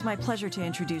It's my pleasure to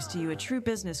introduce to you a true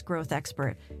business growth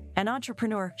expert and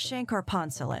entrepreneur, Shankar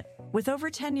Poncelet. With over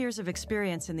 10 years of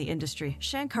experience in the industry,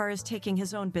 Shankar is taking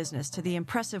his own business to the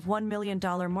impressive $1 million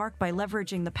mark by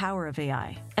leveraging the power of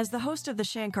AI. As the host of the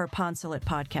Shankar Poncelet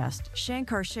podcast,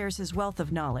 Shankar shares his wealth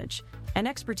of knowledge and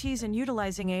expertise in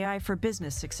utilizing AI for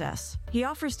business success. He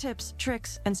offers tips,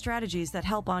 tricks, and strategies that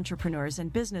help entrepreneurs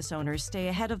and business owners stay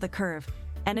ahead of the curve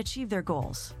and achieve their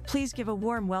goals. Please give a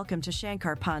warm welcome to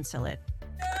Shankar Poncelet.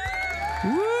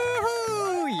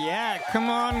 Woohoo! Yeah, come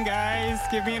on, guys.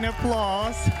 Give me an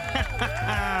applause.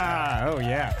 Oh,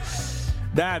 yeah.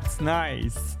 That's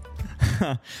nice.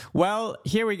 Well,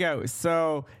 here we go.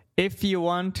 So if you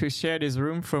want to share this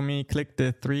room for me, click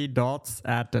the three dots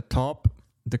at the top.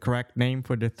 The correct name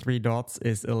for the three dots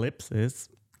is ellipsis.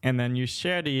 And then you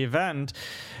share the event.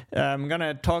 I'm going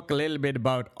to talk a little bit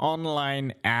about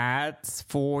online ads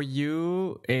for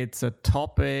you. It's a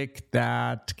topic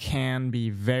that can be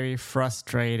very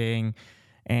frustrating.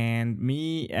 And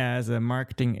me as a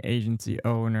marketing agency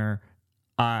owner,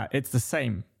 it's the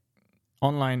same.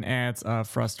 Online ads are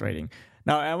frustrating.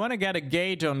 Now, I want to get a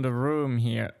gauge on the room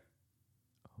here.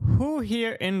 Who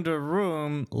here in the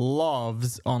room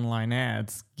loves online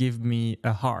ads? Give me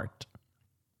a heart.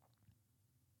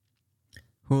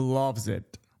 Who loves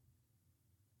it?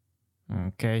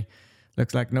 Okay,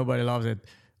 looks like nobody loves it.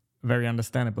 Very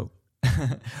understandable.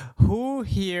 Who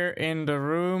here in the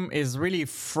room is really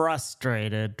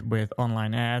frustrated with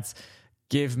online ads?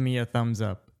 Give me a thumbs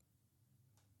up.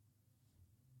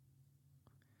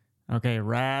 Okay,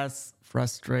 Raz,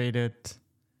 frustrated.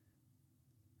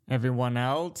 Everyone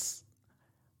else?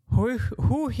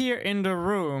 Who here in the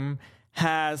room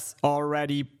has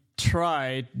already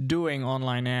tried doing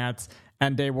online ads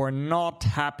and they were not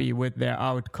happy with their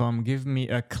outcome? Give me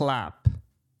a clap.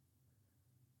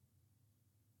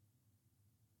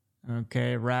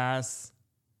 Okay, Raz.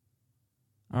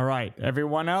 All right,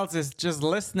 everyone else is just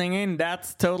listening in.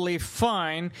 That's totally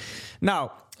fine.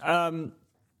 Now,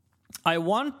 I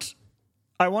want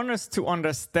us to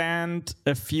understand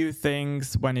a few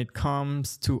things when it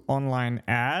comes to online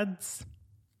ads.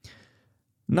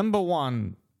 Number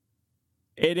one,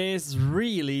 it is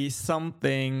really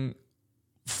something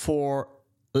for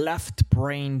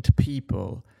left-brained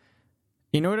people.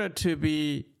 In order to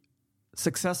be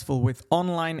successful with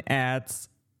online ads,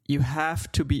 you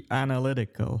have to be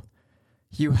analytical.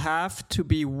 You have to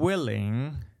be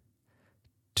willing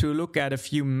to look at a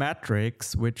few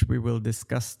metrics, which we will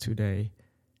discuss today.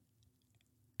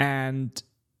 And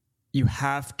you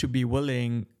have to be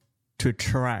willing to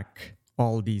track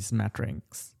all these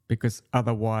metrics, because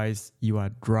otherwise you are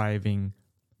driving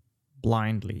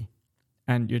blindly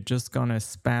and you're just going to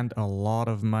spend a lot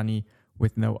of money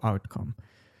with no outcome.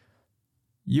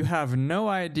 You have no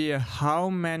idea how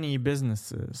many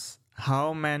businesses,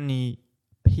 how many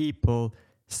people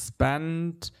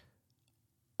spend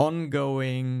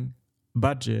ongoing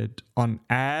budget on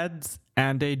ads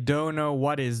and they don't know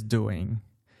what is doing.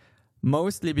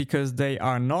 Mostly because they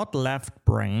are not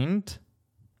left-brained.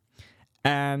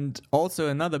 And also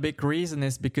another big reason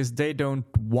is because they don't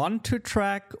want to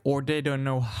track or they don't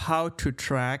know how to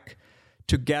track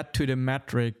to get to the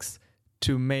metrics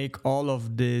to make all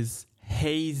of this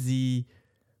hazy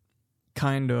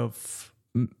kind of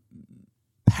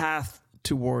path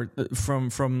toward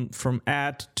from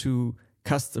ad to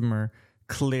customer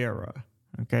clearer.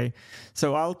 Okay,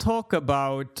 so I'll talk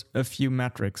about a few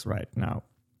metrics right now.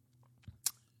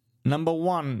 Number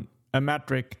one, a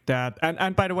metric that,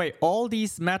 and by the way, all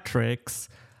these metrics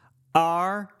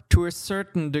are to a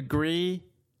certain degree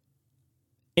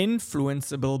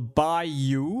influenceable by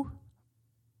you.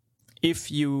 If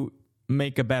you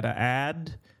make a better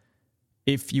ad,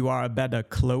 if you are a better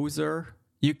closer,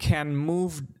 you can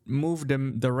move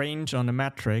the range on a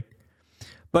metric.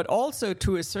 But also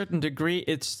to a certain degree,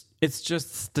 it's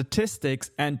just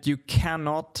statistics, and you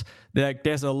cannot,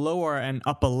 there's a lower and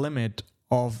upper limit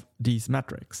of these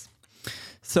metrics.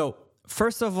 So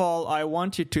first of all, I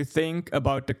want you to think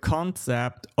about the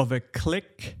concept of a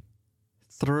click-through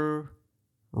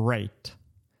rate.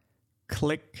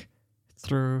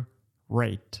 Click-through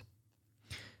rate.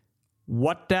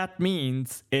 What that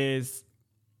means is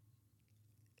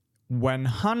when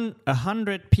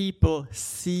 100 people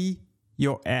see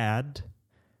your ad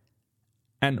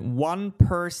and one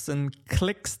person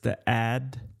clicks the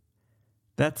ad,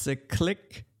 that's a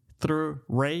click-through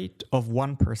rate of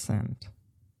 1%.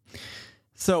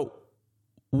 So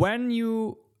when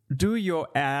you do your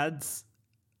ads,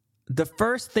 the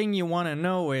first thing you want to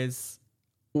know is,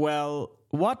 well,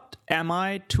 what am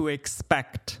I to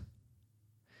expect?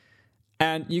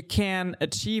 And you can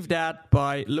achieve that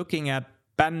by looking at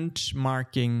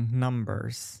benchmarking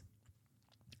numbers.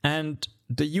 And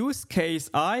the use case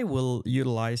I will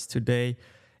utilize today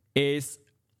is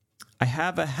I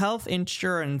have a health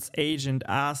insurance agent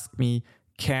ask me,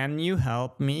 can you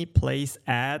help me place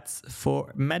ads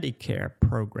for Medicare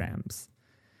programs?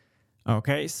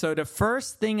 Okay, so the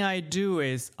first thing I do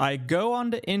is I go on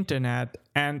the internet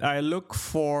and I look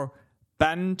for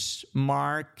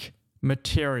benchmark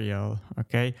material.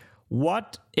 Okay,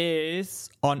 what is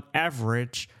on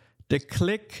average the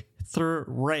click-through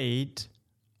rate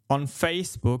on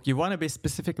Facebook? You want to be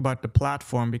specific about the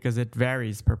platform because it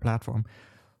varies per platform.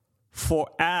 For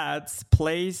ads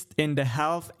placed in the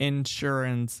health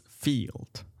insurance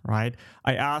field, right?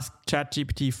 I asked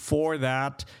ChatGPT for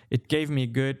that. It gave me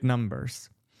good numbers.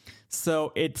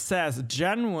 So it says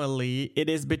generally it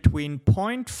is between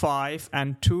 0.5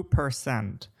 and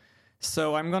 2%.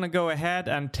 So I'm going to go ahead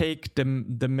and take the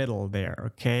middle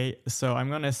there, okay? So I'm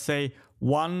going to say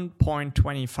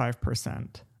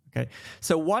 1.25%, okay?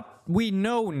 So what we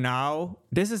know now,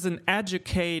 this is an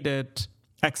educated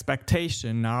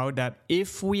expectation now that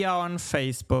if we are on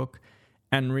Facebook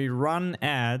and we run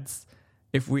ads,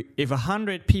 if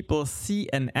 100 people see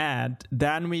an ad,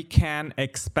 then we can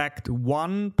expect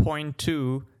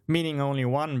 1.2, meaning only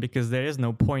one because there is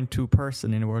no 0.2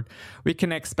 person in the world. We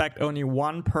can expect only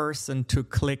one person to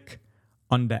click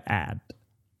on the ad.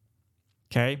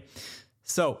 Okay?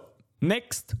 So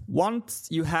next, once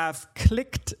you have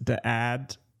clicked the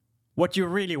ad, what you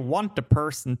really want the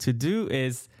person to do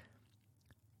is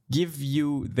give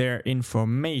you their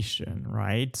information,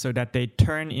 right? So that they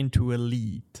turn into a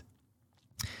lead.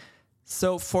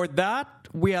 So for that,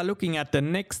 we are looking at the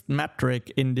next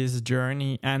metric in this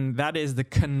journey, and that is the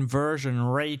conversion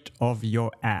rate of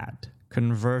your ad.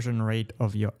 Conversion rate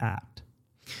of your ad.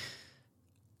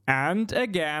 And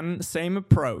again, same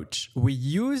approach. We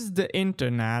use the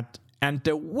internet and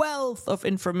the wealth of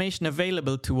information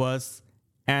available to us,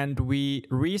 and we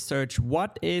research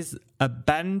what is a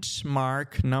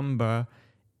benchmark number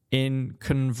in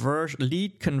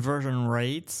lead conversion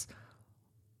rates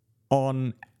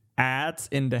on ads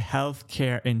in the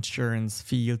healthcare insurance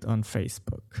field on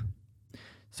Facebook.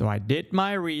 So I did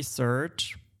my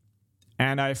research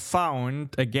and I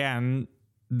found again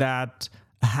that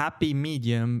a happy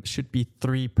medium should be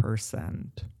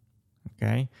 3%.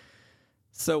 Okay?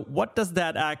 So what does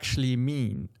that actually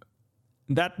mean?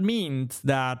 That means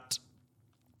that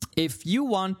if you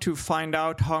want to find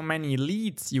out how many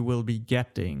leads you will be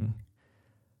getting,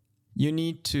 you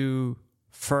need to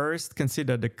first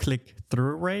consider the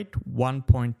click-through rate,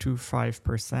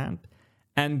 1.25%,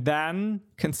 and then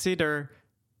consider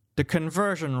the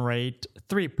conversion rate,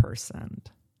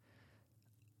 3%.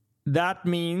 That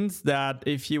means that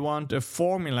if you want a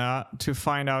formula to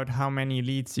find out how many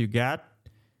leads you get,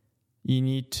 you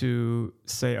need to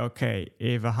say, okay,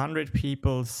 if 100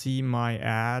 people see my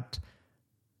ad,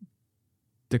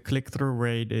 the click-through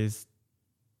rate is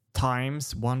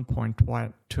times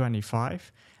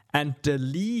 1.25, and the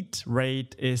lead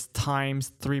rate is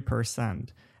times 3%.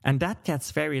 And that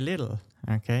gets very little,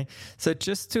 okay? So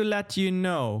just to let you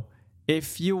know,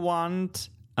 if you want,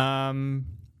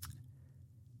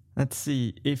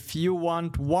 if you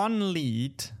want one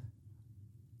lead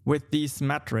with these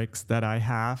metrics that I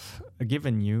have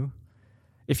given you,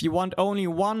 if you want only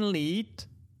one lead,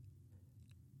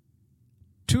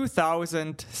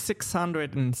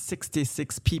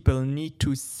 2,666 people need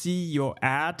to see your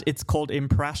ad. It's called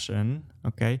impression,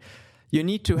 okay? You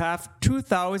need to have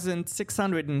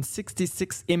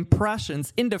 2,666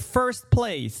 impressions in the first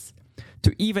place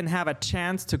to even have a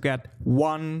chance to get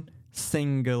one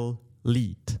single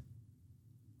lead.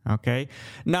 Okay?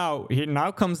 Now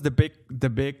comes the big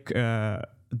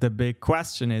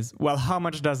question is, well, how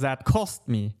much does that cost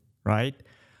me, right?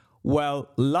 Well,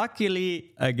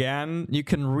 luckily, again, you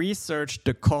can research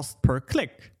the cost per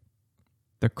click.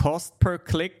 The cost per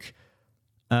click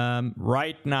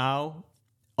right now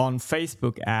on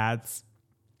Facebook ads,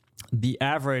 the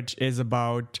average is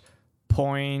about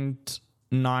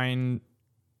 $0.9,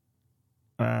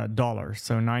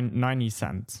 so 90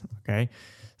 cents, okay?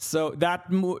 So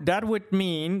that would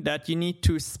mean that you need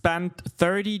to spend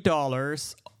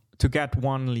 $30 to get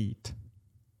one lead.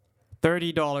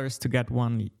 $30 to get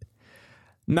one lead.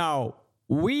 Now,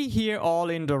 we here all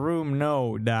in the room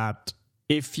know that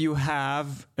if you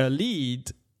have a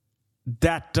lead,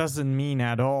 that doesn't mean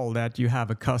at all that you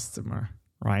have a customer,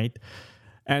 right?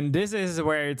 And this is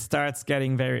where it starts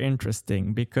getting very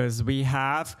interesting, because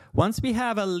once we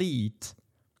have a lead,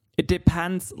 it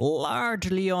depends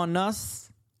largely on us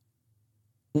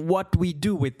what we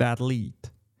do with that lead.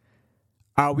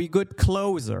 Are we good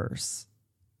closers?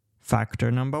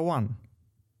 Factor number one.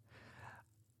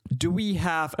 do we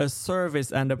have a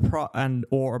service and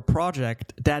or a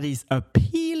project that is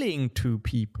appealing to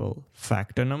people?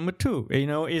 Factor number 2.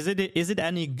 Is it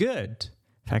any good?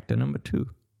 Factor number 2.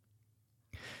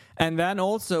 And then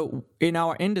also in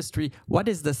our industry, what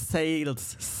is the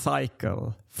sales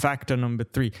cycle? Factor number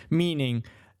 3. Meaning,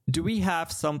 do we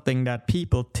have something that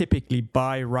people typically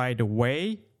buy right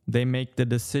away? They make the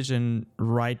decision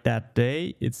right that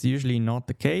day. It's usually not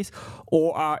the case.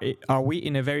 Or are we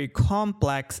in a very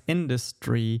complex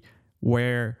industry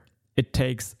where it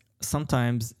takes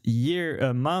sometimes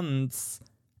months,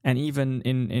 and even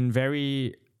in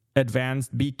very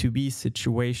advanced B2B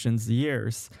situations,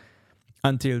 years,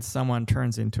 until someone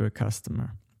turns into a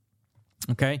customer?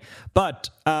 Okay, but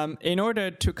in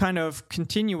order to kind of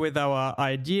continue with our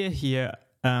idea here,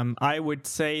 I would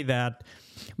say that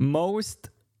most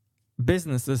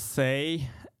businesses say,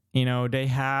 they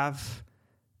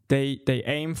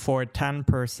aim for a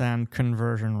 10%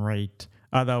 conversion rate.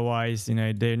 Otherwise,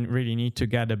 they really need to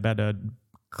get a better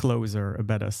closer, a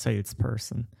better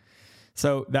salesperson.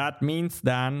 So that means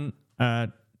then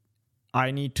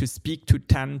I need to speak to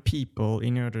 10 people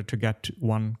in order to get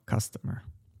one customer.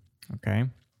 Okay.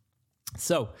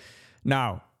 So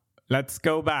now let's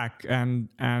go back and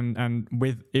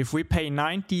if we pay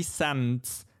 90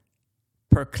 cents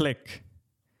per click,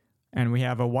 and we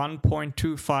have a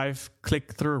 1.25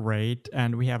 click-through rate,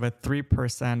 and we have a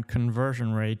 3%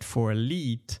 conversion rate for a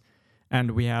lead,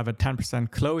 and we have a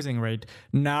 10% closing rate,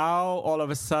 now all of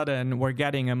a sudden we're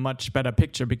getting a much better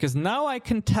picture, because now I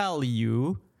can tell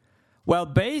you, well,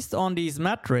 based on these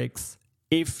metrics,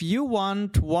 if you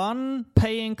want one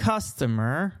paying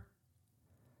customer,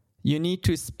 you need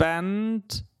to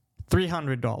spend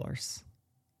 $300.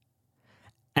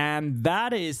 And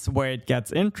that is where it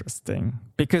gets interesting,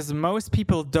 because most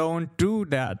people don't do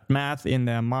that math in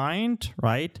their mind,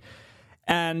 right?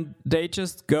 And they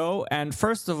just go and,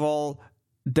 first of all,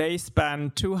 they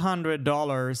spend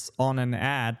 $200 on an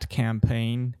ad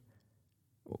campaign.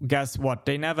 Guess what?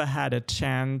 They never had a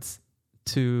chance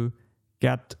to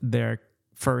get their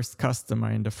first customer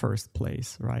in the first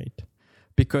place, right?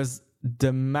 Because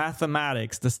the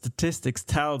mathematics, the statistics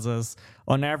tells us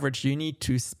on average you need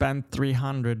to spend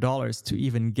 $300 to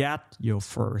even get your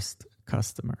first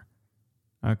customer.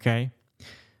 Okay.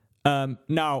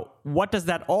 Now, what does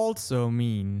that also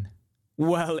mean?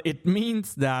 Well, it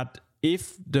means that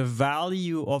if the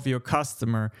value of your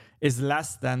customer is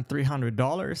less than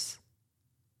 $300,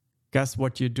 guess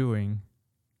what you're doing?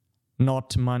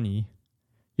 Not money.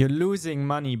 You're losing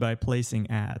money by placing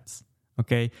ads.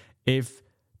 Okay. If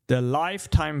the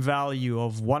lifetime value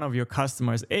of one of your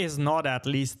customers is not at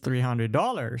least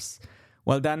 $300,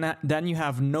 well, then you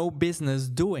have no business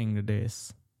doing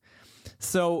this.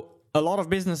 So a lot of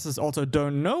businesses also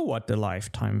don't know what the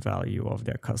lifetime value of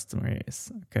their customer is.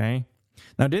 Okay.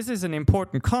 Now, this is an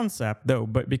important concept, though,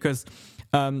 but because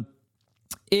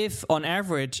if on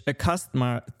average a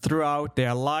customer throughout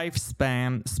their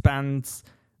lifespan spends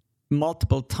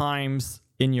multiple times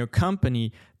in your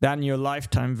company, then your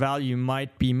lifetime value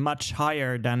might be much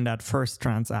higher than that first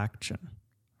transaction.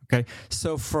 Okay,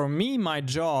 so for me, my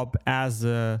job as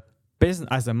a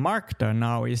marketer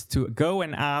now is to go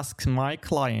and ask my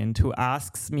client who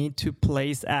asks me to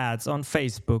place ads on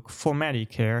Facebook for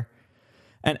Medicare,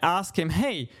 and ask him,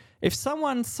 hey, if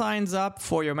someone signs up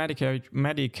for your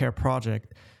Medicare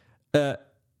project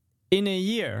in a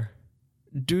year,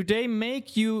 do they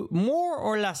make you more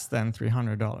or less than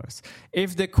 $300?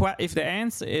 If the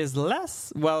answer is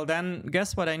less, well, then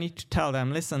guess what? I need to tell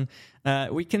them, listen,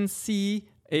 we can see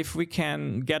if we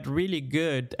can get really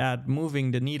good at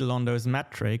moving the needle on those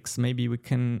metrics. Maybe we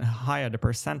can higher the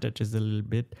percentages a little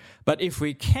bit. But if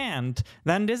we can't,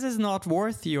 then this is not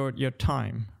worth your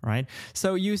time, right?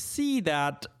 So you see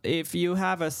that if you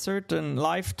have a certain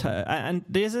lifetime, and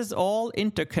this is all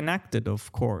interconnected,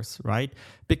 of course, right?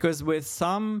 Because with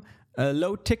some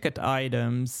low ticket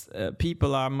items,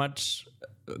 people are much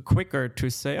quicker to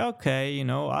say, okay,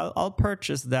 I'll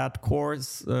purchase that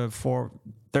course for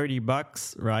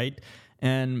 $30, right?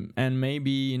 And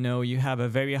maybe, you have a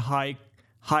very high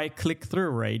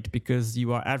click-through rate because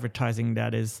you are advertising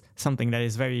that is something that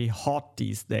is very hot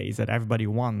these days that everybody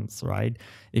wants, right?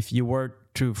 If you were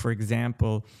to, for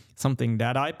example, something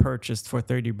that I purchased for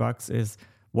 $30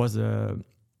 was a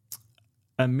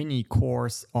mini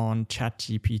course on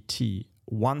ChatGPT,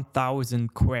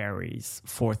 1,000 queries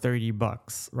for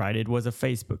 $30, right? It was a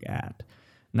Facebook ad.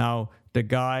 Now, the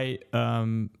guy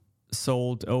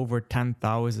sold over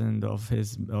 10,000 of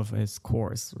his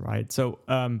course, right? So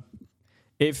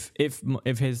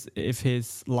if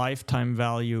his lifetime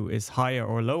value is higher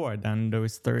or lower than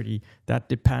those 30, that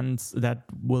depends. That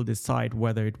will decide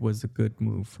whether it was a good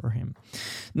move for him.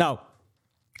 Now,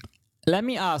 let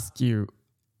me ask you,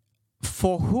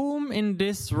 for whom in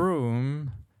this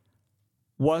room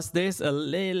was this a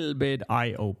little bit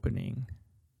eye-opening?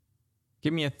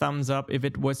 Give me a thumbs up if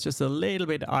it was just a little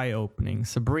bit eye-opening.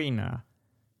 Sabrina.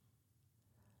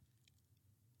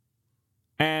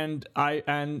 And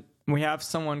we have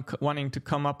someone wanting to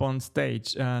come up on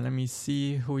stage. Let me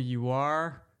see who you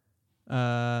are.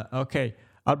 Okay,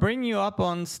 I'll bring you up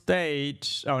on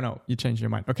stage. Oh no, you changed your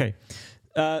mind. Okay,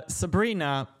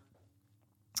 Sabrina,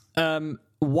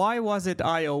 why was it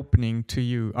eye-opening to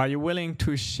you? Are you willing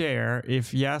to share?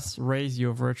 If yes, raise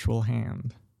your virtual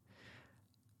hand.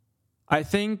 I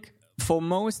think for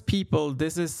most people,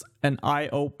 this is an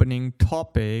eye-opening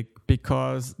topic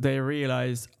because they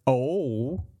realize,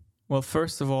 oh, well,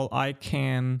 first of all, I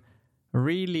can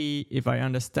really, if I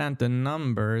understand the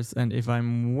numbers and if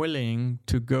I'm willing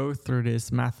to go through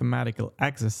this mathematical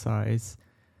exercise,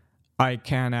 I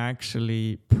can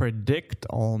actually predict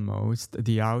almost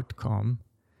the outcome.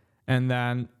 And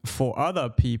then for other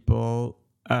people,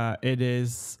 it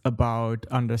is about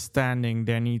understanding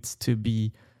there needs to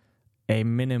be a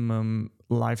minimum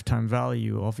lifetime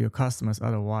value of your customers.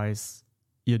 Otherwise,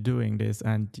 you're doing this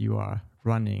and you are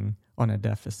running on a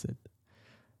deficit.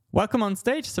 Welcome on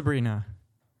stage, Sabrina.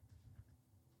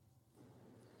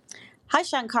 Hi,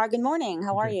 Shankar. Good morning.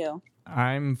 How are you?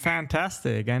 I'm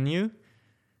fantastic. And you?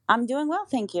 I'm doing well,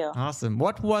 thank you. Awesome.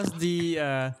 What was the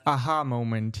aha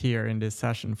moment here in this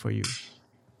session for you?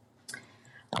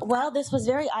 Well, this was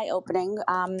very eye-opening.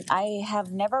 I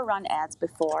have never run ads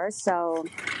before, so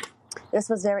this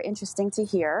was very interesting to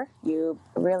hear. You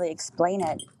really explain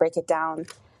it, break it down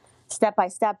step by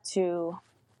step to,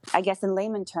 I guess, in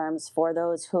layman terms for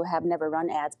those who have never run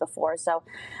ads before. So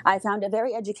I found it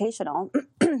very educational.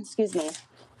 Excuse me.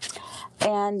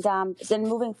 And then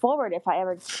moving forward, if I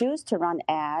ever choose to run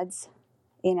ads,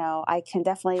 I can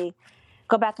definitely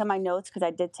go back on my notes because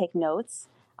I did take notes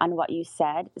on what you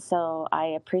said. So I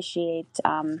appreciate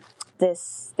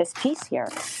this piece here.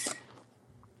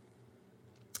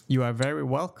 You are very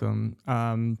welcome.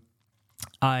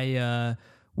 I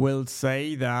will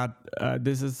say that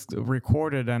this is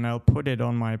recorded and I'll put it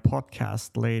on my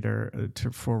podcast later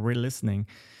for re-listening.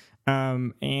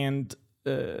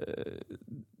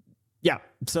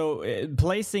 So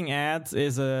placing ads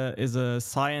is a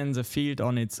science, a field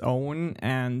on its own,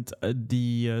 and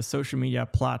the social media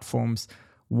platforms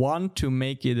want to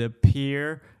make it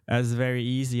appear as very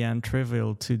easy and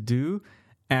trivial to do.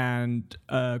 And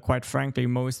quite frankly,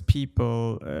 most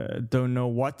people don't know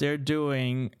what they're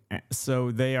doing, so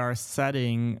they are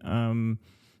setting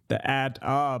the ad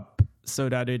up so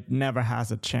that it never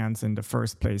has a chance in the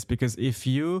first place. Because if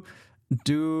you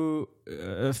do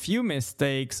a few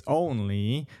mistakes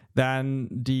only, then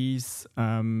these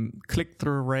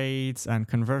click-through rates and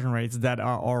conversion rates that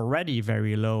are already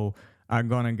very low are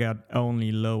gonna get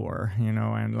only lower,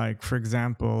 and like, for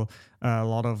example, a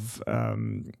lot of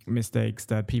mistakes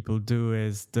that people do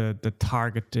is the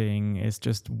targeting is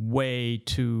just way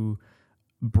too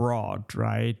broad,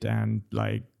 right? And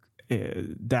like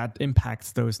that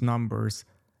impacts those numbers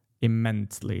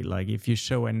immensely. Like if you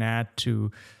show an ad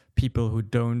to people who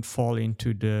don't fall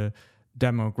into the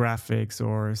demographics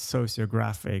or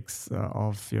sociographics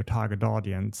of your target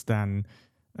audience, then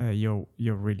you're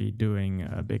really doing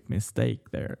a big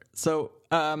mistake there. So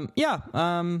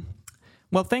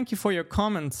well, thank you for your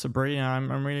comments, Sabrina.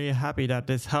 I'm really happy that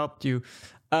this helped you.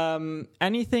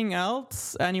 Anything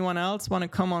else? Anyone else want to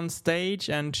come on stage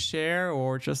and share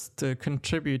or just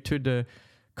contribute to the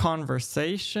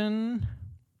conversation?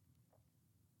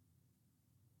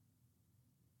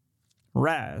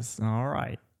 Raz, all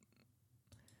right.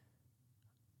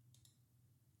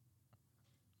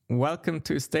 Welcome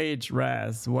to stage,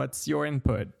 Raz. What's your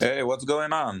input? Hey, what's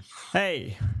going on?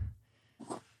 Hey.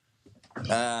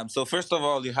 So first of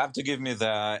all, you have to give me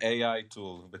the AI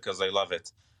tool because I love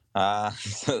it.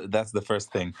 So that's the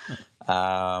first thing.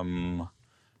 But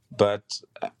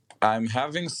I'm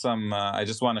having some, I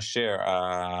just want to share.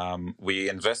 We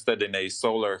invested in a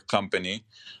solar company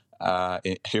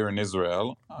here in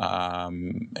Israel.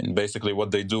 And basically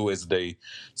what they do is they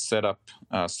set up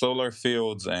solar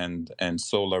fields and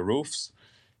solar roofs.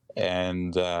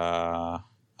 And they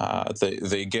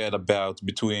get about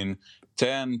between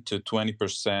 10 to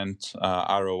 20%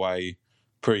 ROI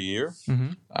per year.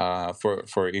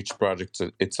 For each project,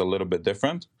 it's a little bit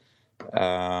different.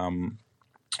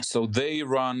 So they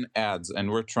run ads, and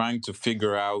we're trying to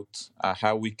figure out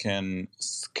how we can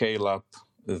scale up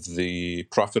the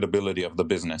profitability of the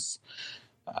business.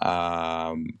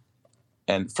 And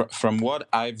from what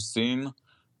I've seen,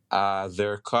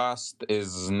 their cost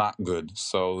is not good.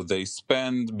 So they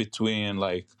spend between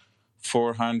like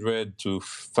 400 to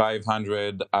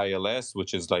 500 ILS,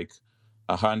 which is like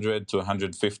 $100 to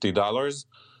 $150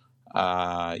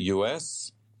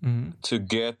 US, to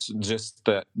get just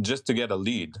to get a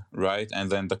lead, right? And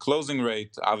then the closing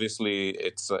rate, obviously,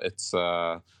 it's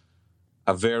a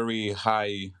very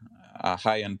high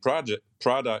end project,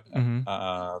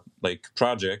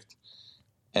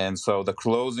 and so the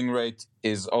closing rate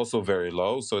is also very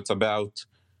low. So it's about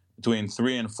between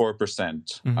 3% and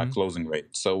 4% closing rate.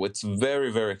 So it's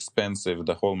very, very expensive,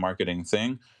 the whole marketing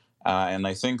thing. And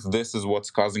I think this is what's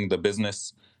causing the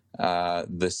business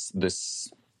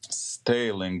this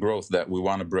stale in growth that we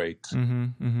want to break.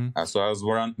 So I was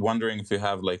wondering if you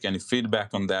have like any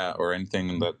feedback on that or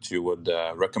anything that you would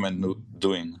recommend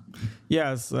doing.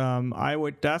 Yes, I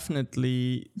would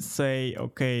definitely say,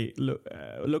 okay,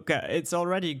 look at, it's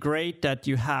already great that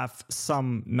you have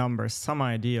some numbers, some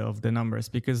idea of the numbers,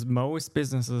 because most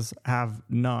businesses have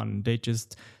none.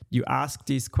 You ask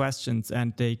these questions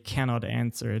and they cannot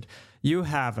answer it. You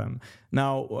have them.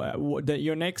 Now,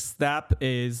 your next step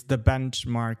is the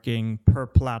benchmarking per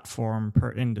platform,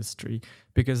 per industry,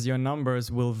 because your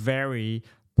numbers will vary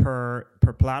per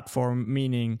platform,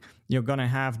 meaning you're going to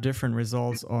have different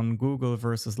results on Google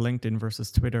versus LinkedIn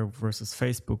versus Twitter versus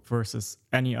Facebook versus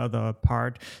any other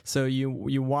part. So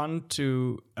you want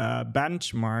to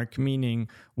benchmark, meaning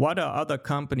what are other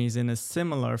companies in a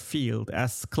similar field,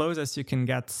 as close as you can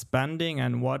get spending,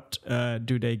 and what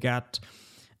do they get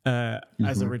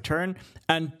as a return.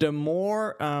 And the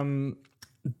more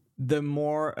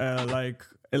like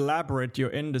elaborate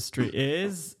your industry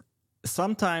is,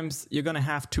 sometimes you're going to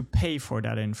have to pay for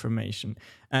that information.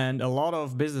 And a lot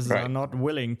of businesses are not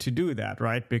willing to do that,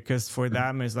 right? Because for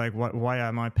them, it's like, why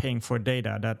am I paying for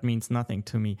data? That means nothing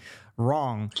to me.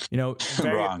 Wrong.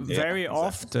 Very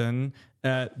often,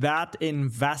 that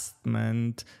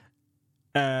investment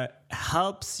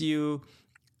helps you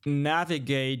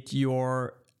navigate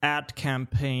your ad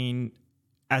campaign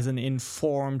as an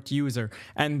informed user.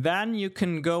 And then you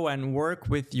can go and work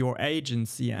with your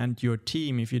agency and your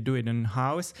team, if you do it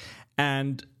in-house,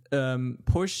 and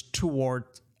push toward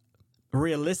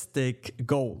realistic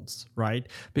goals, right?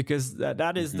 Because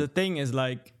that is the thing, is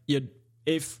like,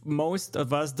 if most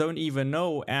of us don't even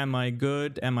know, am I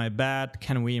good, am I bad,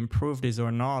 can we improve this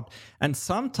or not? And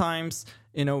sometimes,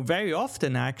 very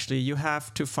often actually, you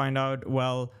have to find out,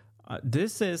 well,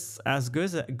 this is as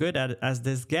good as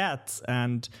this gets,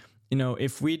 and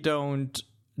if we don't,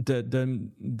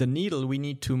 the needle we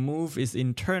need to move is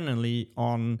internally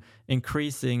on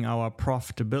increasing our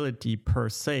profitability per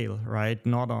sale, right?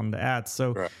 Not on the ads.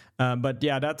 So, but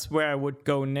yeah, that's where I would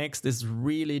go next, is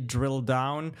really drill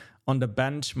down on the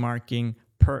benchmarking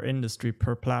per industry,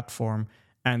 per platform,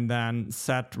 and then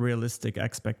set realistic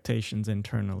expectations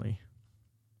internally.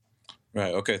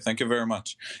 Right. Okay. Thank you very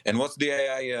much. And what's the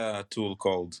AI tool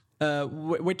called?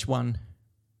 Which one?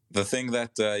 The thing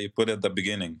that you put at the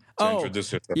beginning to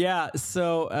introduce yourself. Yeah.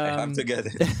 So I have to get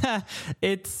it.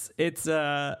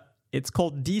 it's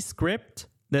called Descript.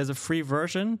 There's a free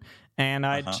version, and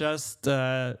I just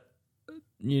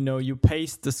you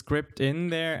paste the script in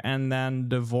there, and then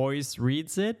the voice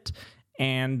reads it,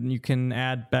 and you can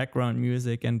add background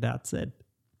music, and that's it.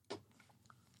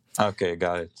 Okay,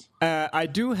 got it. I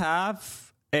do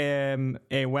have a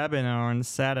webinar on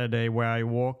Saturday where I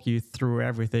walk you through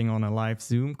everything on a live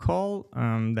Zoom call.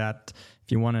 That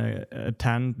if you want to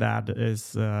attend, that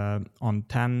is on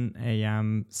 10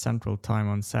 a.m. Central Time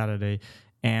on Saturday.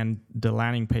 And the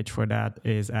landing page for that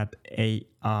is at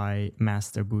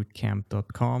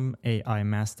aimasterbootcamp.com,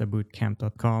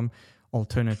 aimasterbootcamp.com.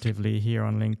 Alternatively, here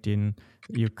on LinkedIn,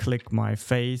 you click my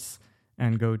face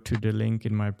and go to the link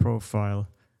in my profile.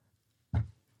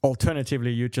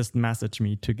 Alternatively, you just message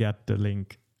me to get the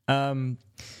link.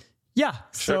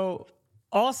 So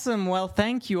awesome. Well,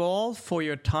 thank you all for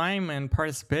your time and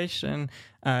participation.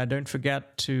 Don't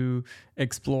forget to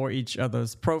explore each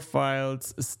other's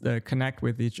profiles, connect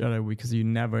with each other, because you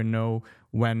never know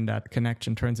when that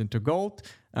connection turns into gold.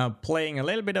 Playing a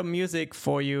little bit of music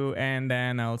for you, and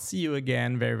then I'll see you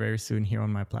again very, very soon here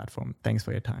on my platform. Thanks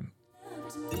for your time.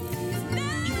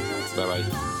 Bye-bye.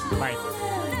 Bye.